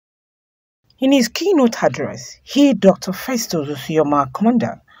In his keynote address, Dr. Festus Ozioma,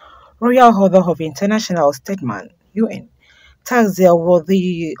 Commander, Royal Order of International Statesman, UN, tasked the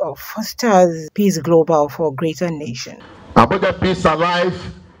worthy of fosters peace global for greater nation. Abuja Peace Alive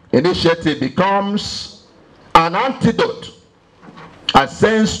initiative becomes an antidote and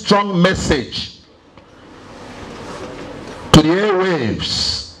sends strong message to the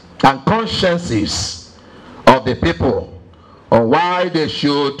airwaves and consciences of the people on why they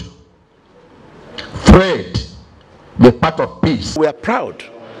should thread the path of peace. We are proud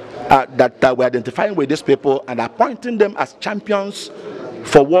that we're identifying with these people and appointing them as champions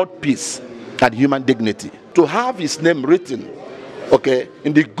for world peace and human dignity. To have his name written, okay,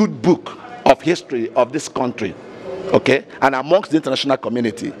 in the good book of history of this country, okay, and amongst the international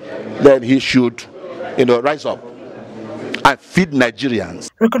community, then he should, rise up and feed Nigerians.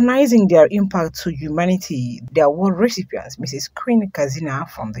 Recognizing their impact to humanity, the award recipients, Mrs. Queen Kazina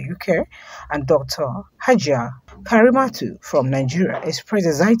from the UK and Dr. Hajia Karimatu from Nigeria, expressed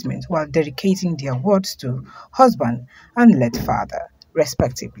excitement while dedicating the awards to husband and late father,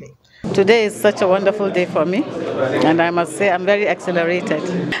 respectively. Today is such a wonderful day for me, and I must say I'm very exhilarated.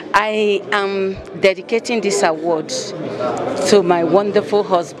 I am dedicating this award to my wonderful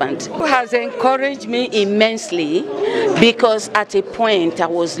husband, who has encouraged me immensely, because at a point I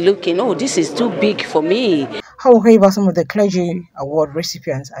was looking, oh, this is too big for me. However, some of the clergy award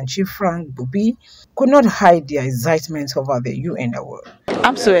recipients and Chief Frank Bubi could not hide their excitement over the UN award.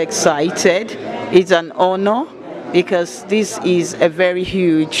 I'm so excited. It's an honor, because this is a very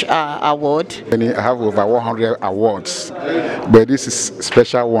huge award. I have over 100 awards, but this is a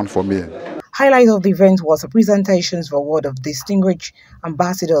special one for me. Highlight of the event was a presentation for award of distinguished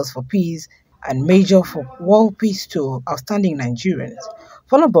ambassadors for peace and major for world peace to outstanding Nigerians.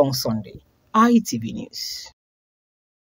 Follow on Sunday, ITV News.